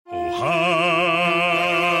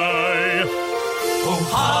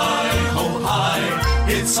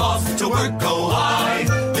it's off to work, go I.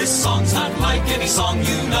 This song's not like any song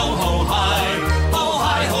you know, ho hi. Ho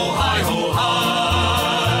hi, ho hi, ho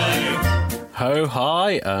hi. Ho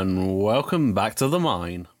hi, and welcome back to The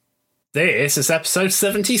Mine. This is episode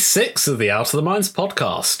 76 of the Out of the Mines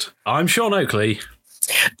podcast. I'm Sean Oakley.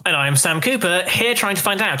 And I'm Sam Cooper, here trying to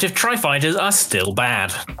find out if Tri-Fighters are still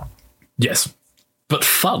bad. Yes, but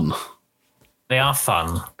fun. They are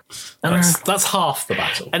fun. That's half the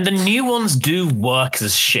battle. And the new ones do work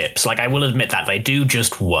as ships. Like, I will admit that. They do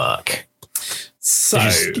just work. So,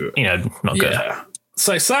 just, not good. Yeah.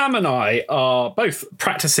 So Sam and I are both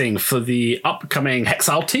practicing for the upcoming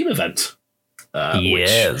Hexile team event.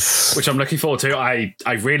 Yes. Which I'm looking forward to. I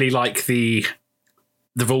really like the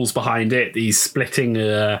rules behind it, the splitting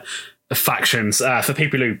factions. For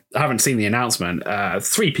people who haven't seen the announcement,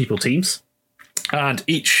 3 people teams, and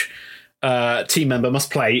each team member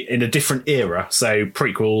must play in a different era, so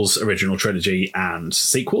prequels, original trilogy, and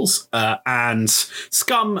sequels. And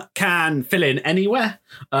Scum can fill in anywhere,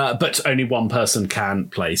 but only one person can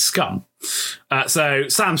play Scum. So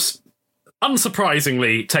Sam's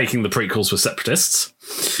unsurprisingly taking the prequels with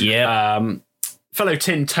Separatists. Yeah. Fellow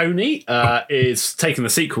Tin Tony is taking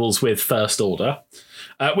the sequels with First Order,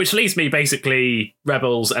 which leaves me basically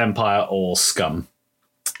Rebels, Empire, or Scum.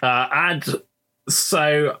 And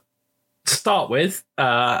so, to start with,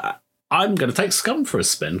 I'm going to take Scum for a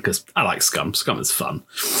spin, because I like Scum. Scum is fun.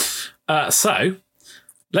 So,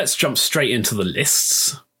 let's jump straight into the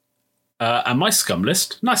lists. And my Scum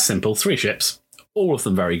list, nice simple, 3 ships. All of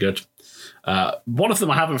them very good. One of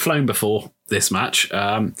them I haven't flown before this match,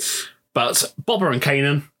 but Bobber and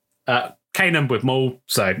Kanan. Kanan with Maul,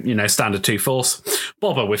 so, standard 2 force.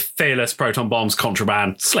 Bobber with Fearless, Proton Bombs,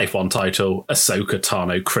 Contraband, Slave 1 title, Ahsoka,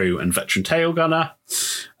 Tano, Crew, and Veteran Tail Gunner.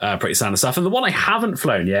 Pretty standard stuff. And the one I haven't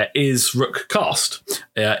flown yet is Rook Cast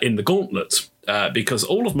in the Gauntlet, because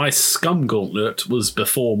all of my Scum Gauntlet was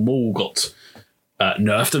before Maul got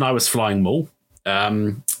nerfed, and I was flying Maul.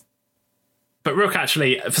 But Rook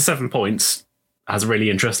actually, for 7 points, has a really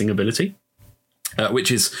interesting ability.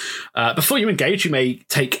 Which is, before you engage, you may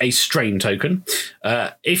take a strain token.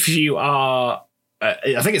 If you are,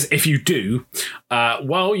 I think it's if you do,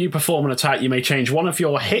 while you perform an attack, you may change one of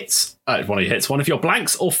your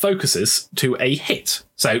blanks or focuses to a hit.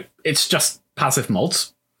 So it's just passive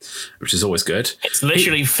mods, which is always good. It's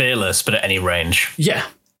literally Fearless, but at any range. Yeah.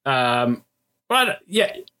 I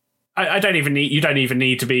don't even need, you don't even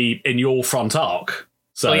need to be in your front arc.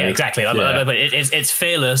 So, yeah, exactly. Yeah. But it's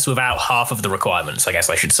Fearless without half of the requirements, I guess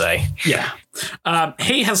I should say. Yeah.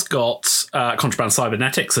 He has got Contraband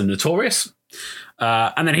Cybernetics and Notorious.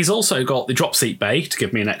 And then he's also got the Drop Seat Bay to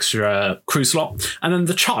give me an extra crew slot. And then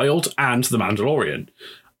the Child and the Mandalorian.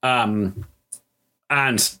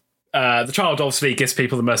 The Child obviously gives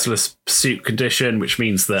people the Merciless Pursuit condition, which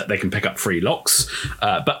means that they can pick up 3 locks.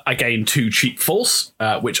 But I gain 2 cheap force,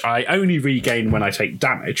 which I only regain when I take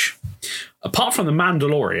damage. Apart from the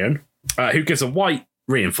Mandalorian, who gives a white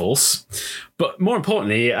reinforce, but more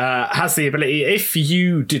importantly, has the ability, if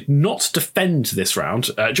you did not defend this round,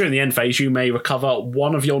 during the end phase, you may recover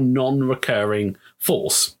 1 of your non-recurring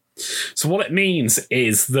force. So what it means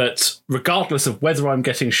is that regardless of whether I'm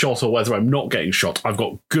getting shot or whether I'm not getting shot, I've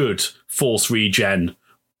got good force regen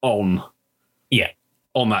on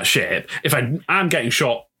that ship. If I am getting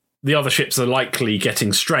shot, the other ships are likely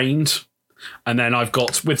getting strained. And then I've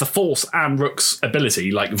got, with the Force and Rook's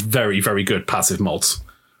ability, very, very good passive mods.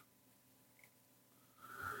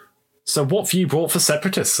 So what have you brought for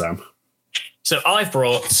Separatists, Sam? So I've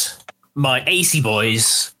brought my AC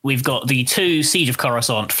boys. We've got the 2 Siege of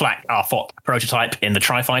Coruscant Flak Arfot prototype in the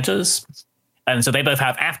Tri-Fighters. And so they both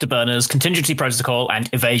have Afterburners, Contingency Protocol, and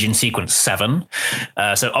Evasion Sequence 7.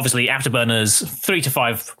 So obviously Afterburners 3 to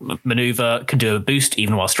 5 maneuver can do a boost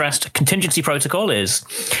even while stressed. Contingency Protocol is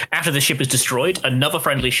after the ship is destroyed, another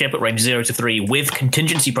friendly ship at range 0 to 3 with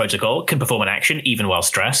Contingency Protocol can perform an action even while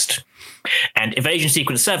stressed. And Evasion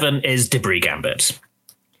Sequence 7 is Debris Gambit.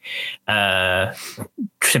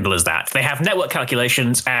 Simple as that. They have network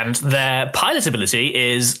calculations, and their pilot ability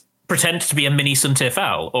is pretend to be a mini Suntir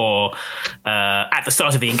Fowl, or at the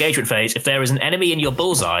start of the engagement phase, if there is an enemy in your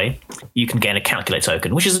bullseye, you can gain a calculate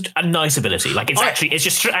token, which is a nice ability. It's a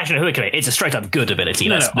straight up good ability.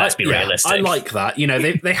 Let's be realistic. I like that.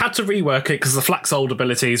 They had to rework it because the Flax old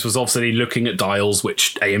abilities was obviously looking at dials,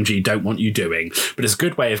 which AMG don't want you doing. But it's a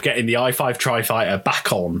good way of getting the i5 Tri-Fighter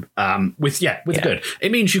back on with good.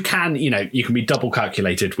 It means you can be double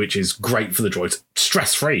calculated, which is great for the droids.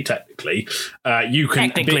 Stress free, technically. You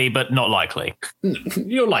can technically, but not likely.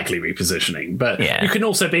 You're likely repositioning, but you can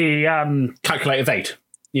also be calculate evade.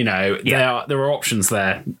 There are options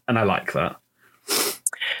there, and I like that.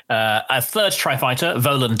 A third Tri-Fighter,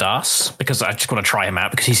 Volan Das, because I just want to try him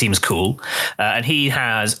out because he seems cool. And he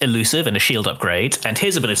has Elusive and a shield upgrade. And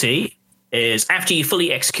his ability is after you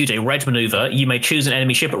fully execute a red maneuver, you may choose an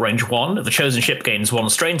enemy ship at range 1. The chosen ship gains 1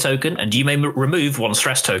 strain token, and you may remove 1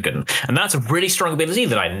 stress token. And that's a really strong ability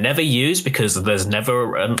that I never use because there's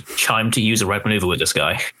never a time to use a red maneuver with this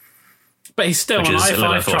guy. But he's still an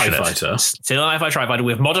I5 Tri-Fighter. Still an I5 Tri-Fighter.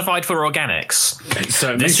 We've modified for organics.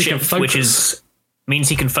 So it means he can focus. Means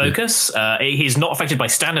he can focus. He's not affected by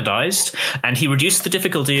standardized, and he reduces the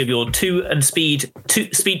difficulty of your speed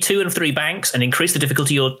 2 and 3 banks, and increase the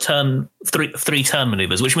difficulty of your turn 3 turn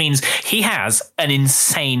maneuvers, which means he has an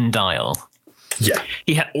insane dial. Yeah,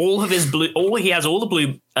 he had all of his blue. He has all the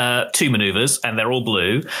blue 2 maneuvers, and they're all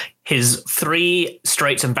blue. His 3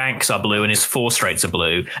 straights and banks are blue, and his 4 straights are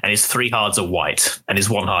blue, and his 3 hards are white, and his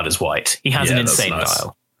 1 hard is white. He has an insane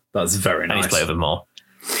dial. That's very nice. And he's played with them more.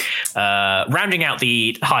 Rounding out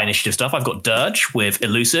the high initiative stuff, I've got Dirge with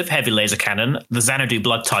Elusive, Heavy Laser Cannon, the Xanadu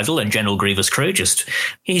Blood Title, and General Grievous crew.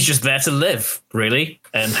 He's just there to live, really,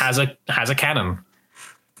 and has a cannon.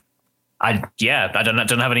 I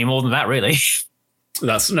don't have any more than that, really.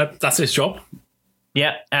 That's his job.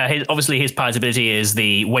 Yeah, his pilot ability is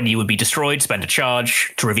when you would be destroyed, spend a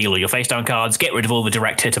charge to reveal all your face down cards, get rid of all the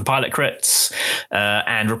direct hit and pilot crits,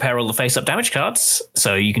 and repair all the face up damage cards,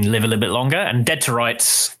 so you can live a little bit longer. And Dead to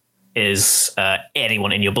Rights is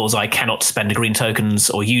anyone in your bullseye cannot spend green tokens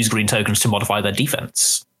or use green tokens to modify their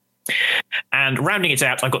defense. And rounding it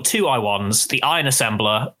out, I've got 2 I1s, the Iron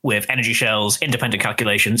Assembler with energy shells, independent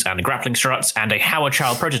calculations, and grappling struts, and a Howard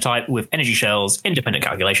Child prototype with energy shells, independent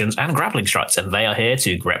calculations, and grappling struts. And they are here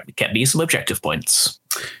to get me some objective points.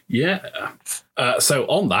 Yeah. So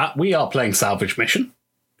on that, we are playing Salvage Mission,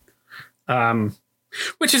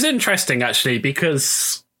 which is interesting, actually,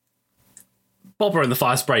 because Bobber and the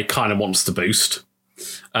Fire Spray kind of wants to boost,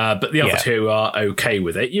 but the other 2 are okay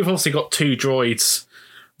with it. You've also got 2 droids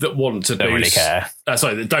that want to don't boost. Really care.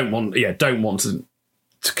 That don't want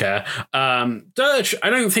to care. Dirge, I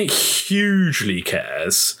don't think hugely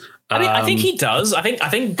cares. I think he does. I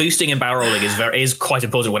think boosting and barrel rolling is quite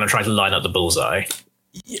important when I'm trying to line up the bullseye.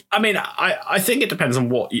 I mean, I think it depends on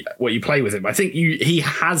what you play with him. I think he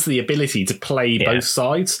has the ability to play both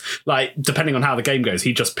sides. Like, depending on how the game goes,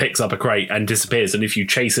 he just picks up a crate and disappears. And if you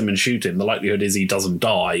chase him and shoot him, the likelihood is he doesn't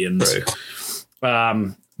die. And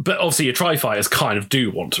but obviously, your Tri-Fighters kind of do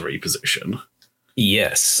want to reposition.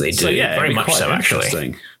 Yes, they do. So, very much so,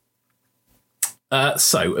 actually.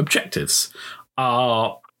 So objectives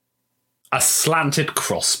are a slanted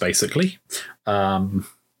cross, basically.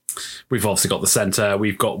 We've obviously got the center.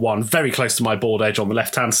 We've got one very close to my board edge on the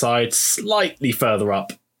left-hand side, slightly further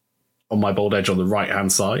up on my board edge on the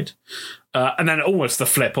right-hand side, and then almost the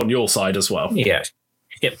flip on your side as well. Yeah.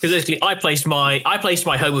 Yeah, because basically I placed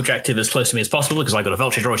my home objective as close to me as possible because I got a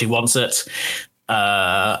Vulture droid who wants it.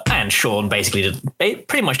 And Sean basically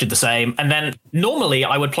pretty much did the same. And then normally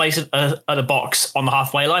I would place it at a box on the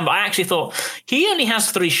halfway line, but I actually thought he only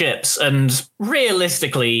has 3 ships, and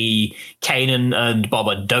realistically, Kanan and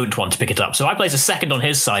Boba don't want to pick it up. So I placed a second on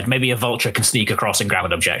his side. Maybe a Vulture can sneak across and grab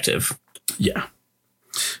an objective. Yeah.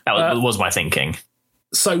 That was my thinking.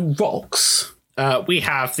 So rocks. We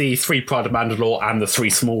have the 3 Pride of Mandalore and the 3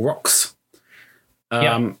 small rocks.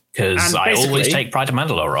 Because I always take Pride of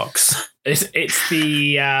Mandalore rocks. It's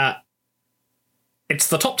the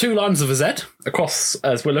top 2 lines of a Z across,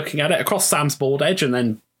 as we're looking at it, across Sam's board edge and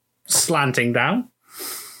then slanting down.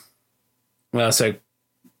 So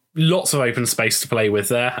lots of open space to play with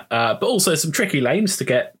there, but also some tricky lanes to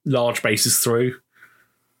get large bases through.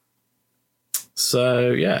 So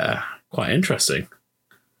yeah, quite interesting.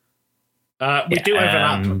 We do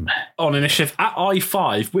overlap on initiative at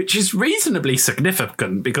I5, which is reasonably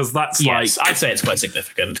significant because that's I'd say it's quite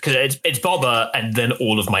significant because it's Boba and then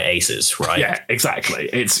all of my aces, right? Yeah, exactly.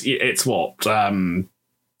 It's what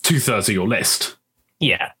 2/3 of your list.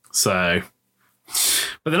 Yeah. So,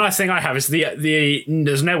 but the nice thing I have is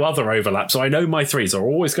there's no other overlap, so I know my 3s are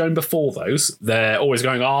always going before those. They're always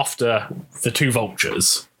going after the 2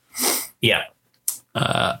 vultures. Yeah.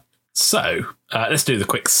 So let's do the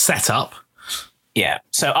quick setup. Yeah,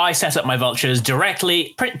 so I set up my vultures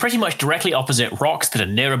pretty much directly opposite rocks that are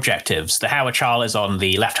near objectives. The Howard Charl is on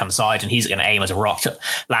the left-hand side, and he's going to aim at a rock to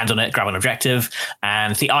land on it, grab an objective.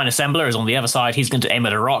 And the Iron Assembler is on the other side. He's going to aim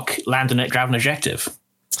at a rock, land on it, grab an objective.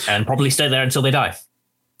 And probably stay there until they die.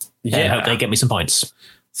 Yeah. And hope they get me some points.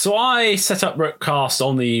 So I set up Rookcast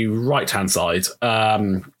on the right-hand side,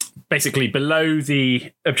 basically below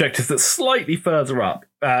the objective that's slightly further up,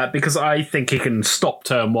 because I think he can stop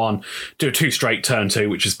turn 1, do a 2 straight turn 2,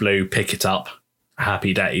 which is blue, pick it up,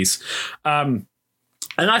 happy days. And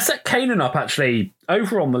And I set Kanan up actually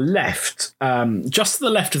over on the left, just to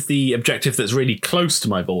the left of the objective that's really close to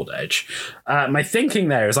my board edge. My thinking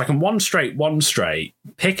there is I can one straight,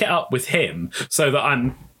 pick it up with him so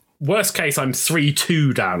that worst case, I'm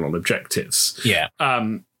 3-2 down on objectives. Yeah.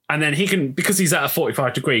 And then he can, because he's at a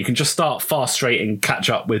 45 degree, he can just start fast straight and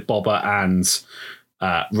catch up with Bobber and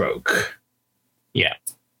Rogue. Yeah.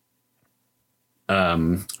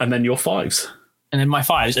 And then your 5s. And then my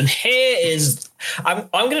 5s. And here is... I'm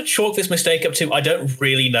going to chalk this mistake up to I don't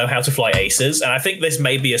really know how to fly aces. And I think this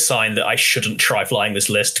may be a sign that I shouldn't try flying this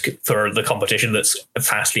list for the competition that's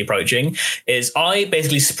fastly approaching, is I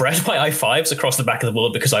basically spread my I5s across the back of the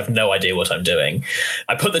board because I have no idea what I'm doing.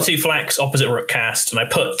 I put the 2 flaks opposite Rook Cast, and I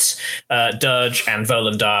put Dirge and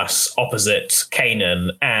Volan Das opposite Kanan.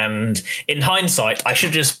 And in hindsight, I should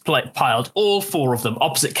have just piled all 4 of them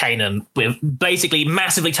opposite Kanan with basically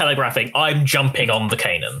massively telegraphing I'm jumping on the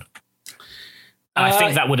Kanan. I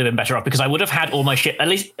think that would have been better off because I would have had all my ship. At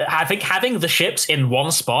least I think having the ships in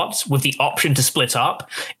one spot with the option to split up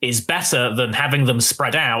is better than having them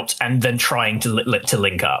spread out and then trying to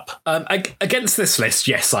link up. Against this list,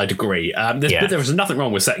 yes, I'd agree. There's nothing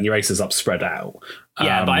wrong with setting your aces up spread out.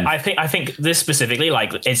 Yeah, but I think this specifically,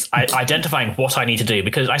 like, it's identifying what I need to do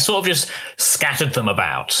because I sort of just scattered them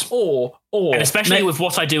about, and especially with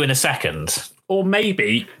what I do in a second, or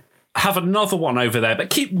maybe have another one over there, but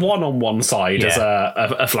keep one on one side as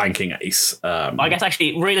a flanking ace. I guess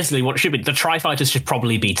actually, realistically, what it should be, the Tri-Fighters should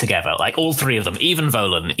probably be together, like all 3 of them, even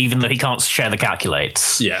Volan, even though he can't share the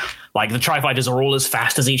calculates. Yeah. Like the Tri-Fighters are all as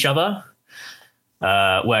fast as each other,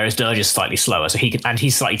 whereas Dirge is slightly slower, so and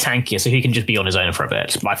he's slightly tankier, so he can just be on his own for a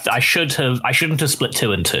bit. I shouldn't have split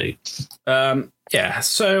 2 and 2. Yeah,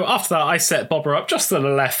 so after that, I set Bobber up just to the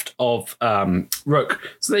left of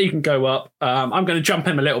Rook, so that you can go up. I'm going to jump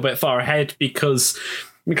him a little bit far ahead because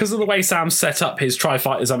of the way Sam's set up his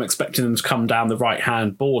Tri-Fighters, I'm expecting them to come down the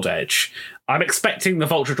right-hand board edge. I'm expecting the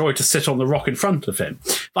Vulture Droid to sit on the rock in front of him.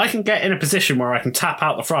 If I can get in a position where I can tap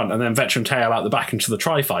out the front and then Veteran Tail out the back into the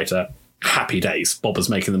Tri-Fighter, happy days. Bobber's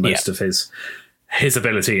making the most of his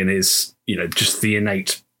ability and his, just the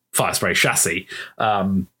innate fire spray chassis.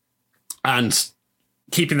 And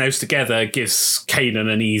keeping those together gives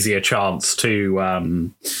Kanan an easier chance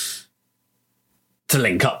to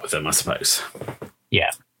link up with them, I suppose.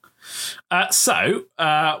 Yeah. So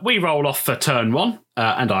we roll off for turn 1,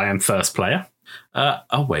 and I am first player.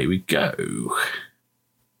 Away we go.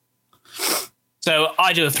 So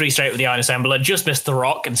I do a 3 straight with the Iron Assembler, just miss the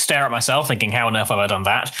rock and stare at myself thinking, how on earth have I done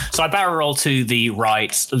that? So I barrel roll to the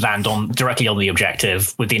right, land directly on the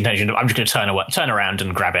objective with the intention of I'm just going to turn around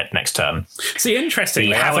and grab it next turn. See,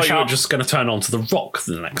 interestingly, I thought you were just going to turn onto the rock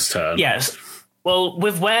the next turn. Yes. Well,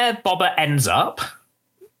 with where Bobber ends up,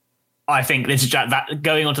 I think this is that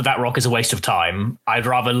going onto that rock is a waste of time. I'd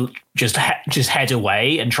rather just head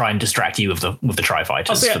away and try and distract you with the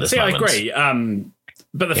Tri-Fighters for this moment. I agree.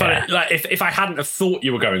 But the funny, if I hadn't have thought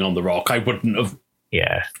you were going on the rock, I wouldn't have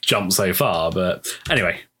jumped so far. But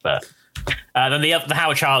anyway. But then the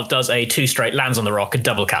Howard Child does a 2 straight, lands on the rock and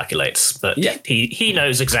double calculates. But he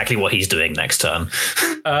knows exactly what he's doing next turn.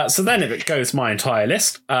 So then if it goes my entire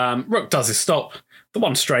list, Rook does his stop, the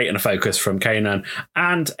 1 straight and a focus from Kanan,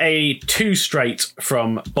 and a 2 straight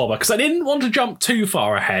from Bobber. Because I didn't want to jump too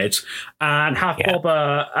far ahead and have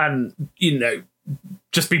Bobber and,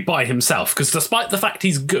 just be by himself, because despite the fact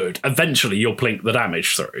he's good, eventually you'll plink the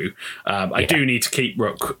damage through. I do need to keep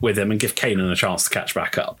Rook with him and give Kanan a chance to catch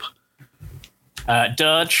back up.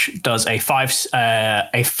 Dirge does a 5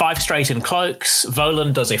 straight in cloaks.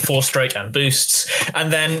 Volan does a 4 straight and boosts.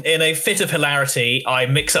 And then in a fit of hilarity, I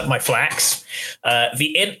mix up my flaks.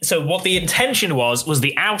 So what the intention was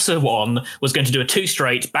the outer one was going to do a 2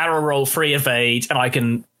 straight, barrel roll, free evade, and I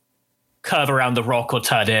can curve around the rock or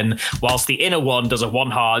turn in, whilst the inner one does a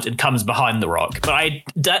 1 hard and comes behind the rock. But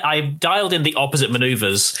I dialed in the opposite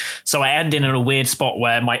maneuvers, so I end in a weird spot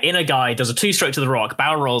where my inner guy does a 2 straight to the rock,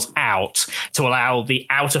 barrel rolls out to allow the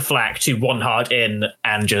outer flak to 1 hard in,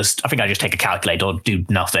 and I think I just take a calculate or do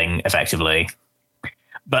nothing effectively.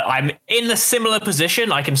 But I'm in a similar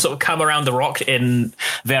position. I can sort of come around the rock in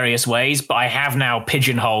various ways, but I have now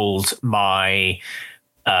pigeonholed my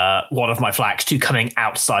one of my flaks to coming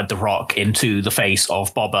outside the rock into the face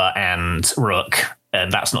of Bobber and Rook, and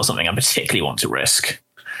that's not something I particularly want to risk.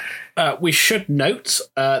 We should note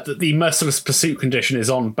that the Merciless Pursuit condition is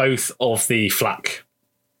on both of the flak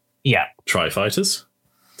Tri-Fighters.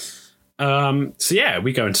 So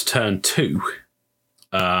we go into turn 2.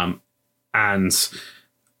 And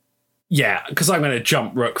Yeah, because I'm going to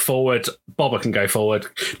jump Rook forward. Bobber can go forward.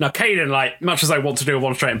 Now, Kanan, like, much as I want to do a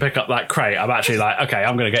one straight and pick up that crate, I'm actually like, okay,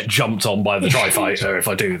 I'm going to get jumped on by the Tri-Fighter if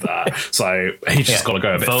I do that. So he's just got to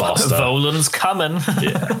go a bit faster. Volan's coming.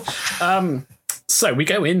 So we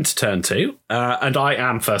go into turn 2, and I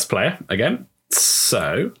am first player again.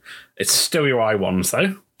 So it's still your I1s,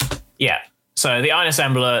 though. Yeah. So the Iron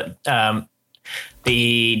Assembler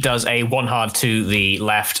does a 1 hard to the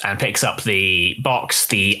left and picks up the box.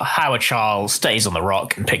 The Howard Charles stays on the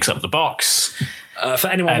rock and picks up the box. For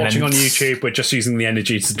anyone watching on YouTube, we're just using the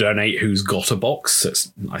energy to donate who's got a box. So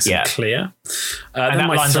it's nice and clear. And that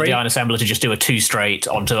lines up the Iron Assembler to just do a 2 straight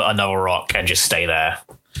onto another rock and just stay there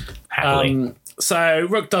happily. So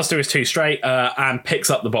Rook does do his 2 straight and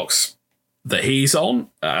picks up the box that he's on,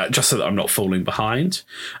 just so that I'm not falling behind.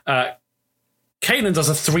 Kanan does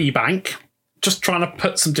a 3 bank. Just trying to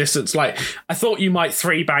put some distance. Like, I thought you might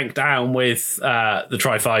 3 bank down with the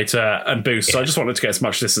Tri-Fighter and boost, so I just wanted to get as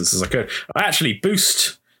much distance as I could. I actually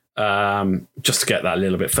boost just to get that a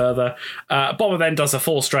little bit further. Bobber then does a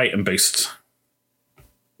 4 straight and boost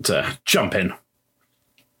to jump in.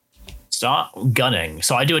 Start gunning.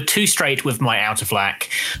 So I do a 2 straight with my outer flak.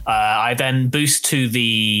 I then boost to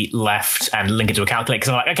the left and link it to a calculator because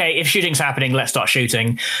I'm like, okay, if shooting's happening, let's start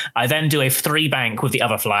shooting. I then do a 3 bank with the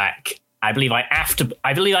other flak. I believe I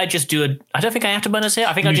just do I don't think I afterburners here.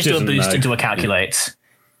 I think I just do a boost into a calculate.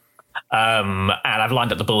 And I've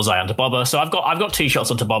lined up the bullseye onto Bobber. So I've got 2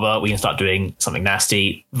 shots onto Bobber. We can start doing something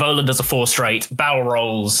nasty. Volan does a 4 straight, barrel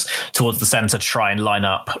rolls towards the center to try and line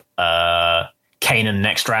up Kanan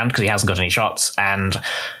next round because he hasn't got any shots. And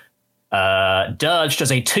Dirge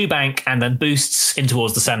does a 2 bank and then boosts in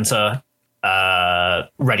towards the center,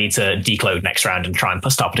 ready to decload next round and try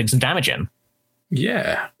and start putting some damage in.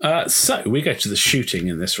 Yeah. So we go to the shooting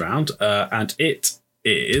in this round, and it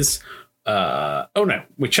is.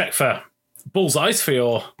 We check for bullseyes for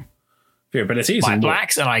your abilities. My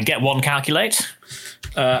blacks, and I get 1 calculate.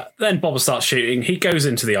 Then Bobber starts shooting. He goes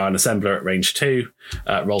into the Iron Assembler at range 2,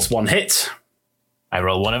 rolls 1 hit. I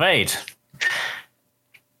roll 1 evade.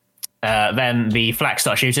 Then the flak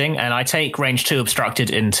start shooting, and I take range 2 obstructed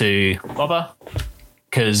into Bobber.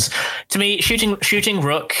 Because to me, shooting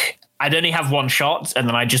Rook, I'd only have 1 shot, and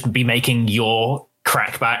then I'd just be making your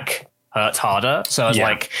crackback hurt harder. So I was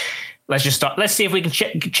like, let's see if we can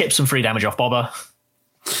chip some free damage off Bobber.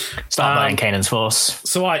 Start buying Kanan's force.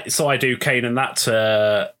 So I do Kanan that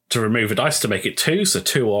to remove a dice to make it 2, so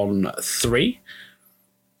 2 on 3.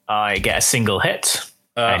 I get a single hit.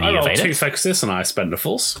 And I roll 2 focuses and I spend a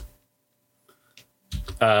force.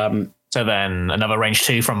 So then another range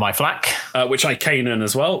 2 from my flak. Which I Kanan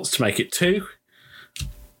as well to make it 2.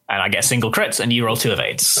 And I get single crits, and you roll 2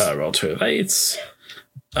 evades. Roll 2 evades.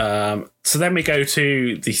 So then we go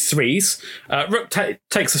to the 3s. Rook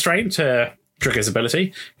takes a strain to trigger his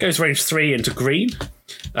ability. Goes range 3 into green.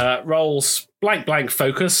 Rolls blank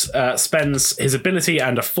focus. Spends his ability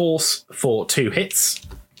and a force for 2 hits.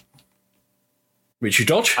 Which you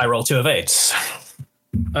dodge. I roll 2 evades.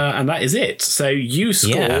 And that is it. So you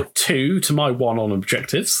score 2 to my 1 on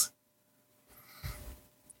objectives.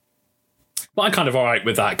 But I'm kind of all right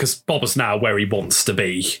with that because Bobber's now where he wants to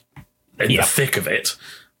be in the thick of it.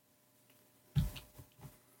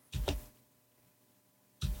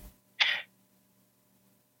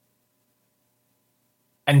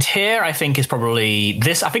 And here, I think is probably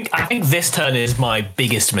this. I think this turn is my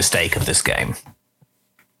biggest mistake of this game.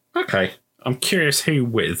 Okay, I'm curious who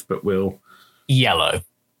with, but we'll yellow.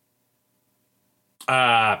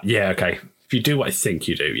 Yeah. Okay. If you do what I think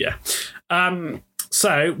you do, yeah.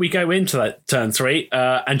 So we go into that turn 3,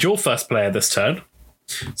 and you're first player this turn.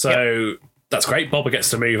 So that's great. Bobber gets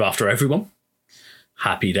to move after everyone.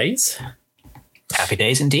 Happy days. Happy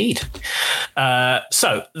days indeed.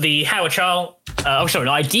 So the Howard Charles,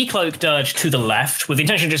 I decloak Dirge to the left with the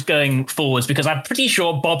intention of just going forwards because I'm pretty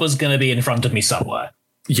sure Bobber's going to be in front of me somewhere.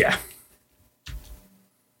 Yeah.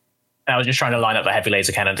 I was just trying to line up the heavy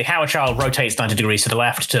laser cannon. The Howard Charles rotates 90 degrees to the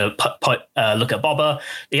left to look at Bobber.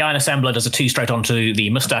 The Iron Assembler does a 2 straight onto the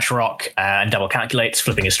Mustache Rock and double calculates,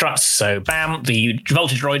 flipping his struts. So, bam, the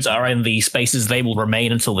voltage droids are in the spaces. They will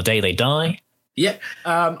remain until the day they die. Yeah.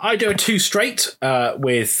 I do a 2 straight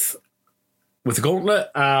with the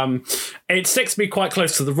gauntlet. It sticks me quite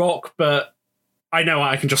close to the rock, but I know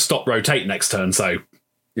I can just stop rotate next turn. So,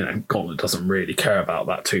 gauntlet doesn't really care about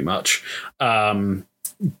that too much.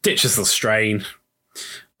 Ditches the strain.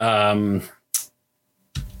 And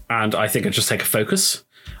I think I just take a focus.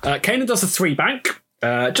 Kanan does a 3 bank.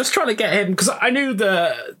 Just trying to get him, because I knew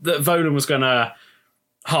that Volan was going to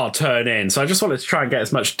hard turn in, so I just wanted to try and get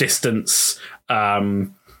as much distance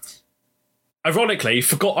ironically,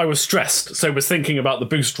 forgot I was stressed, so was thinking about the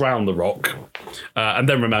boost round the rock, and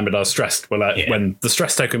then remembered I was stressed when the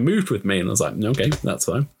stress token moved with me, and I was like, okay, that's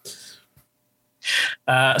fine.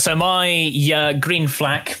 So my green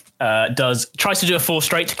flak tries to do a 4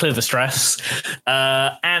 straight to clear the stress,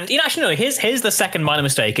 and actually no. Here's the second minor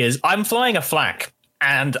mistake: is I'm flying a flak.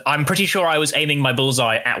 And I'm pretty sure I was aiming my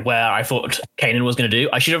bullseye at where I thought Kanan was going to do.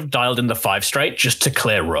 I should have dialed in the 5 straight just to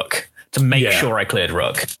clear Rook, to make sure I cleared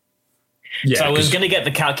Rook. Yeah, so I was going to get the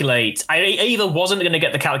calculate. I either wasn't going to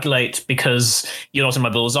get the calculate because you're not in my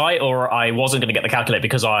bullseye, or I wasn't going to get the calculate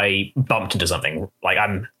because I bumped into something.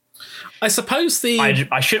 I suppose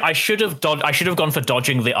I should have gone for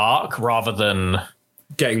dodging the arc rather than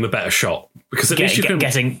getting the better shot, because at least you can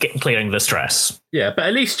clearing the stress. Yeah, but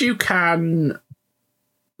at least you can.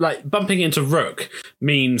 Bumping into Rook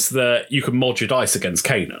means that you can mod your dice against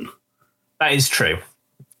Kanan. That is true.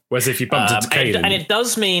 Whereas if you bumped into Kanan... And it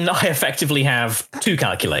does mean I effectively have 2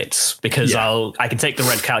 calculates, because I can take the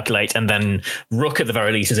red calculate, and then Rook at the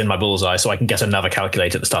very least is in my bullseye, so I can get another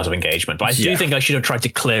calculate at the start of engagement. But I do think I should have tried to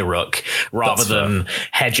clear Rook rather than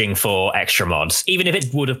hedging for extra mods, even if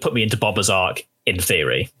it would have put me into Bobber's arc, in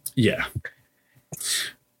theory. Yeah.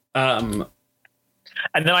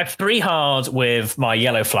 And then I 3 hard with my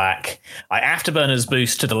yellow flak. I afterburners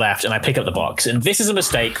boost to the left, and I pick up the box. And this is a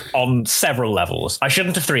mistake on several levels. I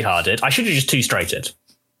shouldn't have 3-harded. I should have just 2-straighted.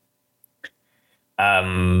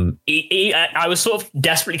 I was sort of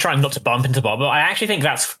desperately trying not to bump into Bobber. I actually think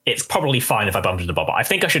it's probably fine if I bumped into Bobber. I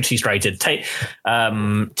think I should 2-straighted,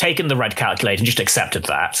 taken the red calculate and just accepted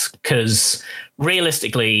that, because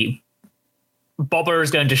realistically, Bobber is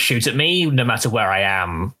going to shoot at me no matter where I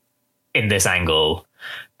am in this angle.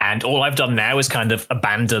 And all I've done now is kind of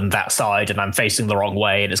abandon that side, and I'm facing the wrong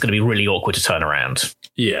way, and it's going to be really awkward to turn around.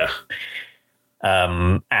 Yeah.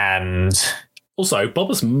 And also,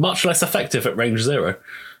 Bobber's much less effective at range 0.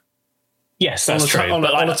 Yes, that's true.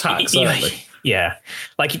 On attack, certainly. Yeah.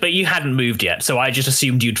 But you hadn't moved yet, so I just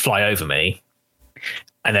assumed you'd fly over me.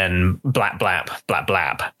 And then blap, blap, blap,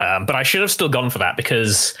 blap. But I should have still gone for that,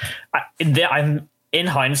 because in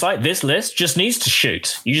hindsight, this list just needs to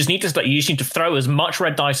shoot. You just need to throw as much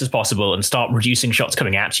red dice as possible and start reducing shots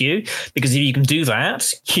coming at you. Because if you can do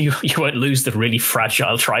that, you won't lose the really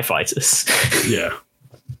fragile tri-fighters. Yeah.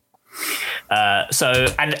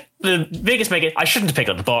 And the biggest mistake, I shouldn't have picked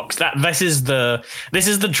up the box. This is the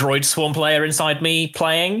droid swarm player inside me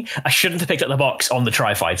playing. I shouldn't have picked up the box on the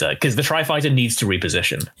tri-fighter, because the tri-fighter needs to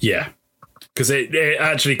reposition. Yeah. Because it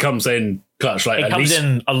actually comes in clutch. It comes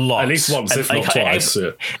in a lot. At least once, if not twice.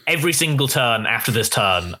 Every single turn after this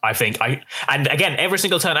turn, I think and again, every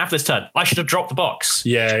single turn after this turn, I should have dropped the box.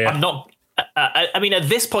 Yeah. I'm not. I mean, at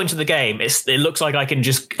this point in the game, it looks like I can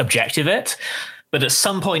just objective it. But at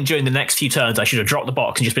some point during the next few turns, I should have dropped the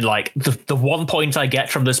box and just been like, the 1 point I get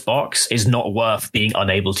from this box is not worth being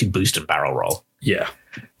unable to boost and barrel roll. Yeah.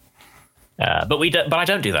 But I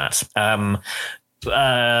don't do that.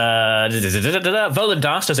 Volan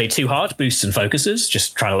Dast does a 2-hard boosts and focuses,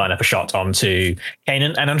 just trying to line up a shot onto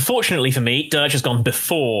Kanan. And unfortunately for me, Dirge has gone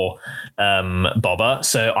before Bobber,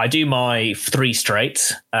 so I do my 3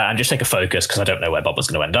 straight and just take a focus, because I don't know where Bobber's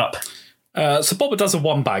going to end up. So Bobber does a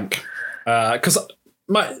 1 bank, because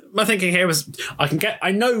my thinking here was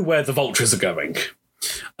I know where the vultures are going.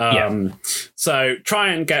 So try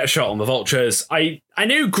and get a shot on the vultures. I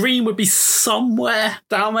knew green would be somewhere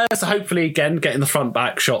down there, so hopefully again getting the front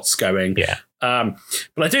back shots going. But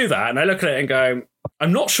I do that and I look at it and go,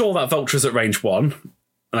 I'm not sure that vulture's at range 1,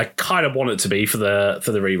 and I kind of want it to be for the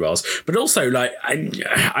rerolls, but also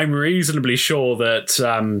I'm reasonably sure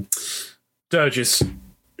that Dirge's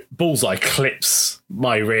bullseye clips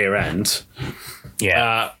my rear end.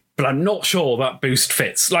 But I'm not sure that boost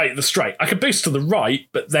fits. Like the straight, I can boost to the right,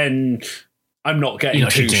 but then I'm not getting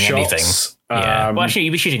 2 shots. Anything. Well, actually,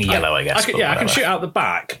 you'd be shooting yellow, I guess. I can shoot out the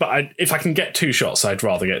back, but if I can get 2 shots, I'd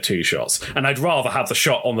rather get 2 shots, and I'd rather have the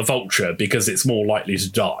shot on the vulture because it's more likely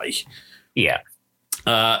to die. Yeah.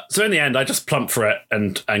 So in the end, I just plump for it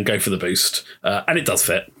and go for the boost, and it does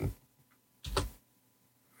fit.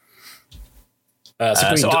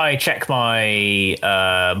 So I check my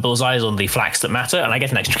bullseyes on the flaks that matter, and I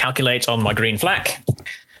get an extra calculate on my green flak.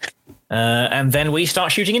 And then we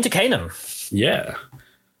start shooting into Kanan. Yeah.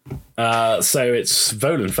 So it's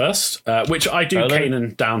Volan first, which I do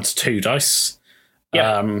Kanan down to 2 dice.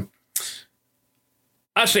 Yeah.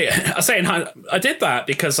 Actually, I did that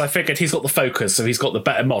because I figured he's got the focus, so he's got the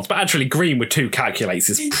better mods. But actually, green with 2 calculates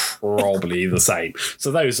is probably the same.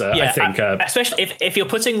 So those are, I think, especially if you're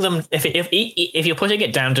putting them, if you're putting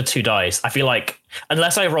it down to 2 dice, I feel like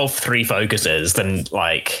unless I roll 3 focuses, then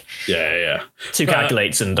like 2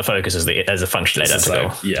 calculates and the focus is as a function identical.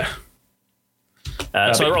 So, yeah.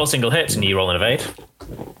 So I roll a single hit and you roll an evade.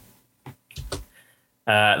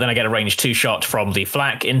 Then I get a range 2 shot from the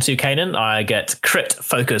flak into Kanan. I get crit,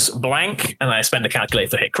 focus, blank, and I spend a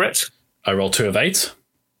calculator to hit crit. I roll 2 evades.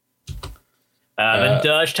 Then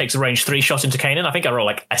Dirge takes a range 3 shot into Kanan. I think I roll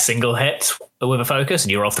like a single hit with a focus,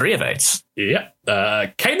 and you roll 3 evades. Yeah.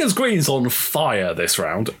 Kanan's green's on fire this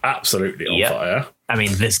round. Absolutely on fire. I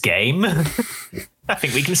mean, this game. I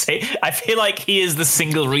think we can say. I feel like he is the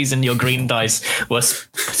single reason your green dice was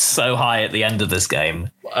so high at the end of this game.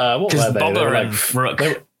 What were they? Bobber and Rook.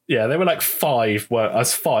 They were like 5. I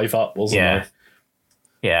was 5 up, wasn't I?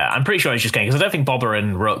 Yeah, I'm pretty sure he's just getting because I don't think Bobber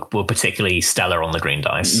and Rook were particularly stellar on the green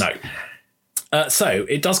dice. No. So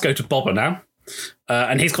it does go to Bobber now,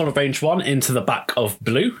 and he's got a range 1 into the back of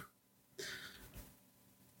blue.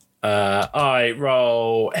 I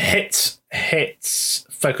roll hit,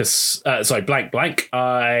 focus, blank.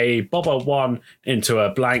 I bobber 1 into a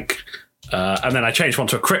blank, and then I change 1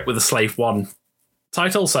 to a crit with a slave 1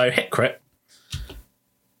 title, so hit crit.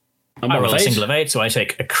 I roll a single evade, so I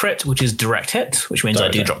take a crit, which is direct hit, which means I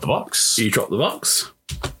do drop the box. You drop the box.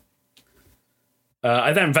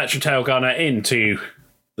 I then Veteran Tail Gunner into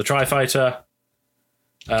the Tri-Fighter.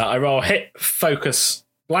 I roll hit, focus,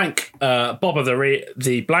 blank, bobber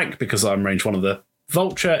the blank because I'm range 1 of the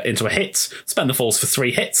Vulture into a hit, spend the falls for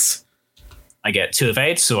 3 hits. I get 2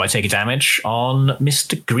 evades, so I take a damage on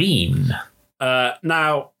Mr. Green.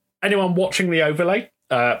 Now, anyone watching the overlay,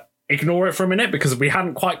 ignore it for a minute because we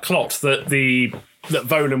hadn't quite clocked that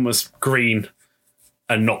Volan was green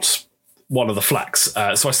and not one of the flaks.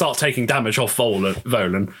 So I start taking damage off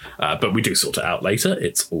Volan, but we do sort it out later.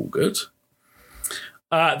 It's all good.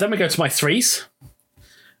 Then we go to my 3s.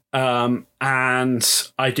 And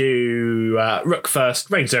I do Rook first,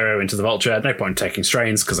 range 0 into the Vulture. No point in taking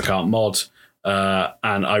strains because I can't mod.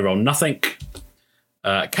 And I roll nothing.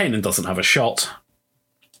 Kanan doesn't have a shot.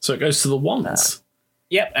 So it goes to the 1s.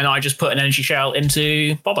 Yep, and I just put an energy shell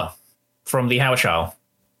into Bobber from the Howard Shell.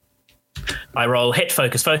 I roll hit,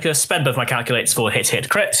 focus, spend both my calculators for hit,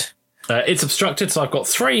 crit. It's obstructed, so I've got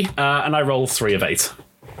 3, and I roll 3 of 8.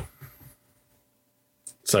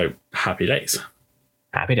 So, happy days.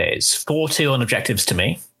 Happy days. 4-2 on objectives to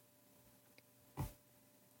me.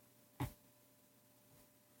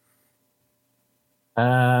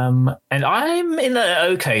 And I'm in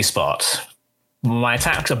an okay spot. My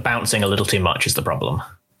attacks are bouncing a little too much is the problem.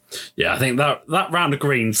 Yeah, I think that round of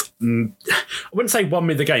greens, I wouldn't say won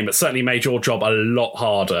me the game, but certainly made your job a lot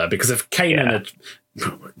harder, because if Kanan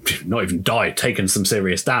had not even died, taken some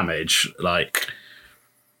serious damage, like,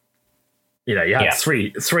 you know, you had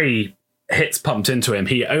three hits pumped into him.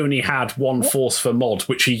 He only had 1 force for mod,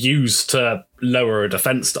 which he used to lower a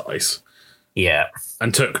defense dice. Yeah.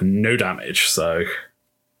 And took no damage, so...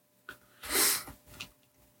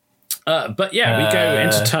 but yeah, we go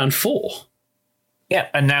into turn 4. Yeah,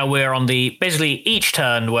 and now we're on basically each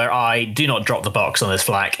turn where I do not drop the box on this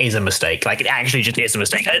flak is a mistake. Like, it actually just is a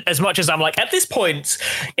mistake. As much as I'm like, at this point,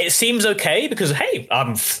 it seems okay because, hey,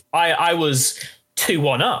 I was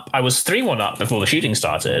 2-1 up. I was 3-1 up before the shooting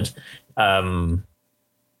started. So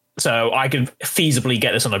I could feasibly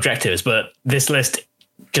get this on objectives, but this list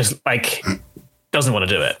just, like... doesn't want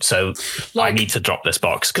to do it, so I need to drop this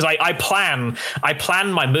box because I plan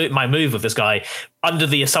my move with this guy under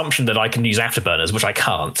the assumption that I can use afterburners, which I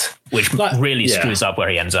can't, which really screws up where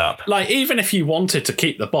he ends up. Like, even if you wanted to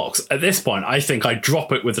keep the box at this point, I think I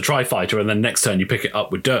drop it with the Tri-Fighter, and then next turn you pick it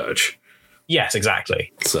up with Dirge. Yes,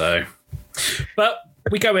 exactly. So, but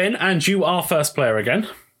we go in, and you are first player again.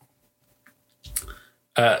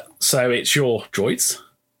 So it's your droids.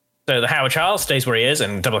 So the Howard Charles stays where he is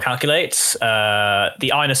and double calculates.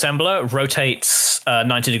 The Iron Assembler rotates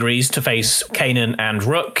 90 degrees to face Kanan and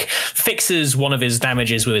Rook, fixes one of his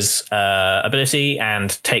damages with his ability,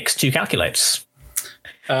 and takes 2 calculates.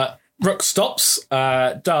 Rook stops,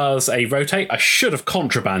 does a rotate. I should have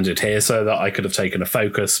contrabanded here so that I could have taken a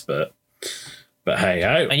focus, but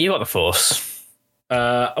hey-ho. And you got the Force.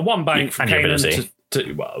 A 1 bank from Kanan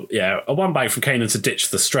a 1 bank from Kanan to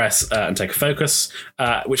ditch the stress and take a focus,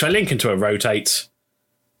 which I link into a rotate.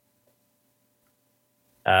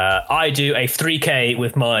 I do a 3k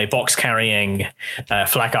with my box carrying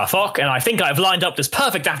Flak Arthok, and I think I've lined up this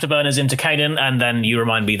perfect afterburners into Kanan, and then you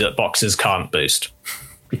remind me that boxes can't boost.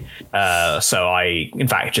 So I, in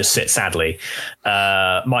fact, just sit sadly.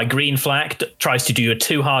 My green flag tries to do a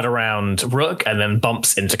too hard around Rook and then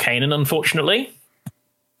bumps into Kanan, unfortunately.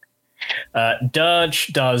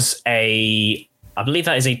 Dirge does I believe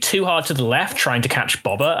that is a too hard to the left, trying to catch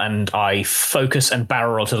Bobber, and I focus and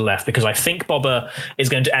barrel roll to the left because I think Bobber is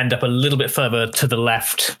going to end up a little bit further to the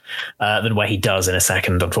left than where he does in a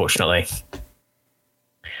second, unfortunately.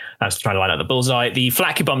 I was trying to line up the bullseye. The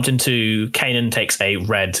flak who bumped into Kanan takes a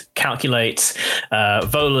red calculate.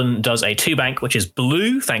 Volan does a 2-bank, which is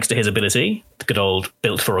blue, thanks to his ability. Good old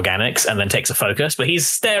built for organics, and then takes a focus. But he's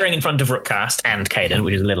staring in front of Rookcast and Kanan,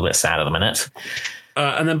 which is a little bit sad at the minute.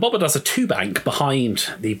 And then Bobber does a 2-bank behind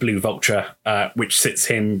the blue vulture, which sits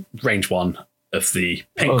him range 1 of the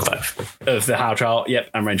pink of the How Child. Yep,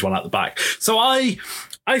 and range 1 at the back. So I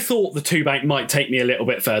thought the 2-bank might take me a little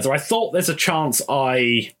bit further. I thought there's a chance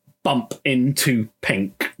I bump into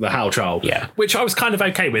pink, the How Child, which I was kind of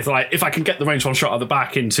okay with. Like, if I can get the range 1 shot at the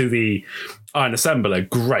back into the Iron Assembler,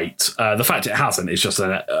 great. The fact it hasn't is just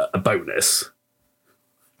a bonus.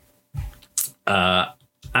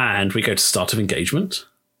 And we go to start of engagement.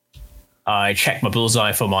 I check my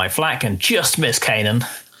bullseye for my flak and just miss Kanan.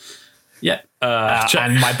 Yeah.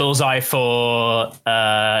 And my bullseye for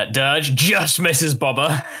Dirge just misses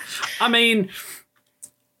Bobber. I mean,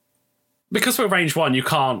 because we're range 1, you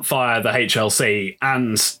can't fire the HLC,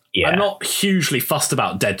 and I'm not hugely fussed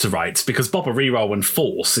about dead to rights because Bobber reroll and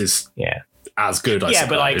force is as good, I suppose.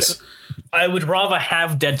 But like, I would rather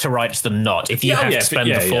have dead to rights than not. If you have to spend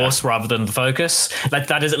the force rather than the focus, like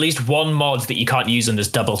that is at least one mod that you can't use in this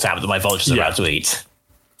double tap that my vultures are about to eat.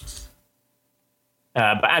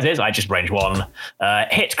 But as is, I just range 1,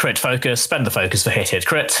 hit, crit, focus, spend the focus for hit,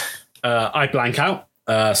 crit. I blank out,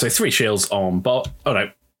 so 3 shields on Bob. Oh no,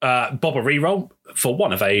 Bobber reroll for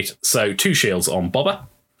 1 evade, so 2 shields on Bobber.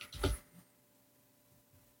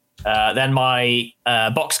 Then my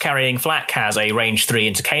box carrying flak has a range 3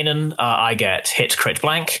 into Kanan. I get hit, crit,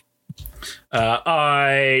 blank.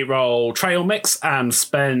 I roll trail mix and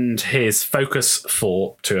spend his focus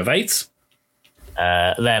for 2 evades.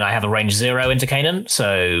 Then I have a range 0 into Kanan,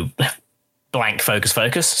 so blank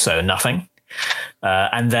focus, so nothing.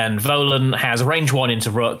 And then Volan has a range 1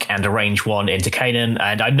 into Rook and a range 1 into Kanan,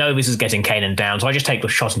 and I know this is getting Kanan down, so I just take the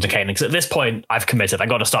shot into Kanan because at this point I've committed. I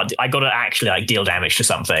got to actually like deal damage to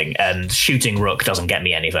something, and shooting Rook doesn't get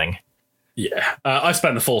me anything. Yeah, I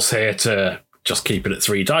spend the force here to just keep it at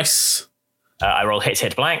 3 dice. I roll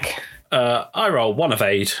hit, blank. I roll 1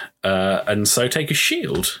 evade, and so take a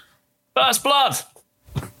shield. First blood.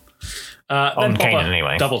 On Kanan,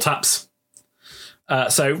 anyway. Double taps.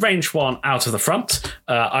 So range 1 out of the front.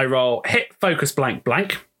 I roll hit, focus, blank.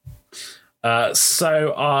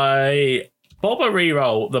 So I Bobber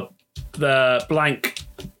reroll the blank,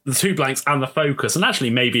 the 2 blanks and the focus. And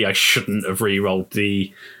actually, maybe I shouldn't have rerolled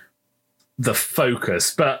the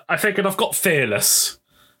focus, but I figured I've got fearless.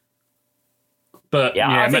 But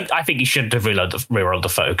I think you should have rerolled the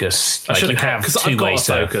focus. I should have because I've got a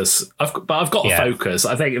focus. I've got a focus.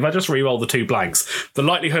 I think if I just reroll the 2 blanks, the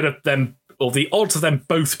likelihood of them, or the odds of them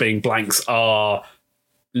both being blanks, are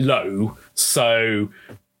low. So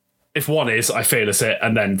if one is, I fearless it,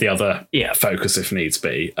 and then the other focus if needs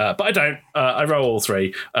be. But I don't. I roll all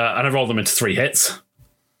 3, and I roll them into 3 hits.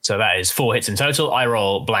 So that is 4 hits in total. I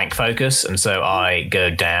roll blank focus, and so I go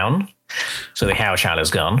down. So the How Child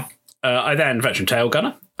is gone. I then veteran tail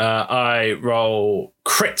gunner. I roll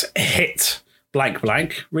crit hit blank,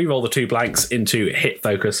 reroll the 2 blanks into hit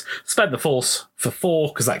focus, spend the force for 4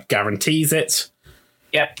 because that guarantees it.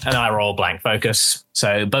 Yep, and I roll blank focus.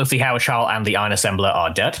 So both the How Child and the Iron Assembler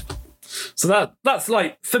are dead. So that's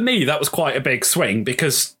like, for me, that was quite a big swing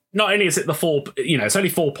because not only is it the 4, it's only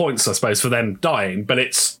 4 points, I suppose, for them dying, but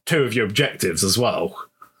it's 2 of your objectives as well.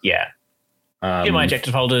 Yeah. 2 my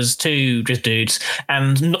objective holders, 2 just dudes,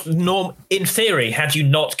 and in theory, had you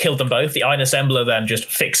not killed them both, the Iron Assembler then just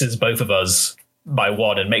fixes both of us by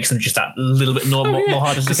 1 and makes them just that little bit more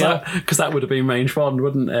harder to kill. Because that would have been range 1,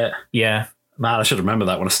 wouldn't it? Yeah. Man, I should remember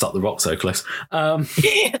that when I stuck the rock so close. That's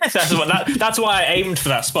why I aimed for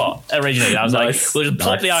that spot originally. I was like, we'll just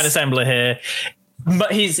pop the Iron Assembler here.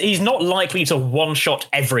 But he's not likely to one-shot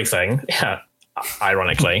everything,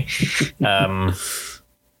 ironically. No,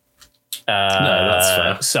 that's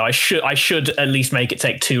fair. So I should at least make it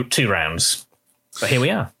take two rounds. But here we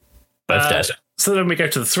are. Both dead. So then we go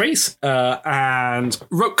to the 3s, and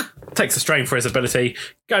Rook takes a strain for his ability,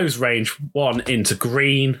 goes range 1 into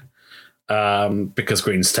green, because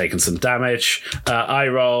green's taken some damage. I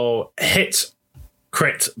roll hit,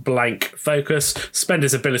 crit, blank, focus, spend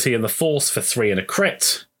his ability in the force for 3 and a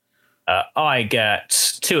crit. I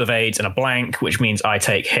get 2 evades and a blank, which means I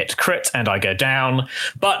take hit crit and I go down.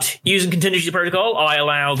 But using contingency protocol, I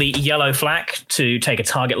allow the yellow flak to take a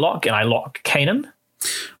target lock, and I lock Kanan.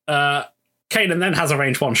 Kanan then has a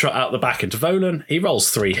range 1 shot out the back into Volan. He rolls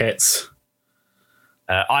 3 hits.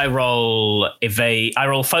 I roll evade. I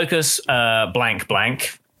roll focus, blank,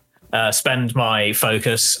 blank. Spend my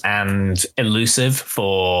focus and elusive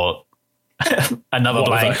for another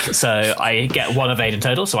blank. So I get 1 evade in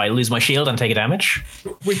total. So I lose my shield and take a damage.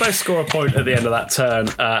 We both score a point at the end of that turn,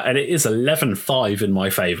 and it is 11-5 in my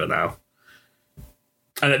favour now.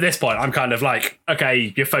 And at this point, I'm kind of like,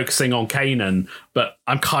 okay, you're focusing on Kanan, but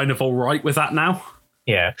I'm kind of all right with that now.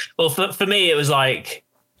 Yeah. Well, for me, it was like,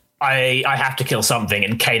 I have to kill something,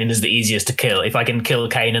 and Kanan is the easiest to kill. If I can kill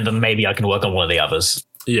Kanan, then maybe I can work on one of the others.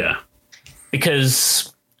 Yeah.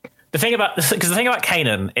 Because the thing about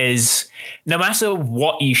Kanan is, no matter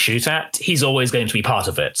what you shoot at, he's always going to be part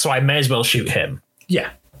of it. So I may as well shoot him.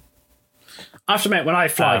 Yeah. I have to admit, when I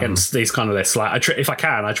fly against these kind of lists, like if I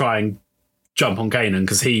can, I try and jump on Kanan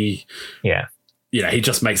because he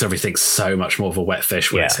just makes everything so much more of a wet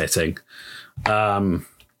fish when it's hitting. But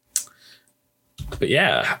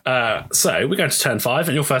yeah, so we're going to turn 5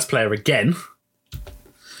 and your first player again.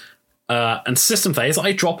 And system phase,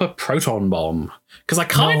 I drop a proton bomb because I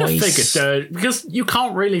kind of figured because you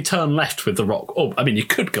can't really turn left with the rock. Or I mean, you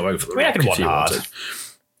could go over the rock if you wanted.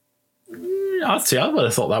 I would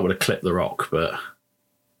have thought that would have clipped the rock, but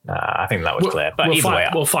I think that was clear. But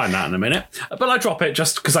we'll find that in a minute. But I drop it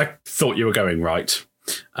just because I thought you were going right.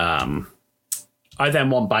 I then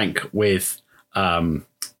one bank with Kanan.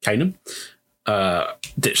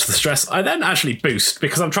 Ditch the stress. I then actually boost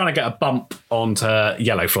because I'm trying to get a bump onto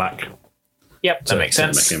yellow flak. Yep, that makes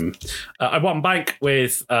sense. I one bank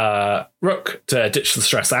with Rook to ditch the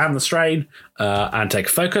stress and the strain and take a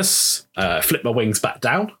focus. Flip my wings back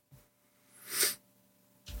down.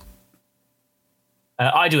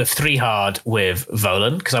 I do a 3 hard with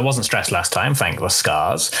Volan because I wasn't stressed last time, thank the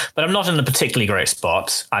scars. But I'm not in a particularly great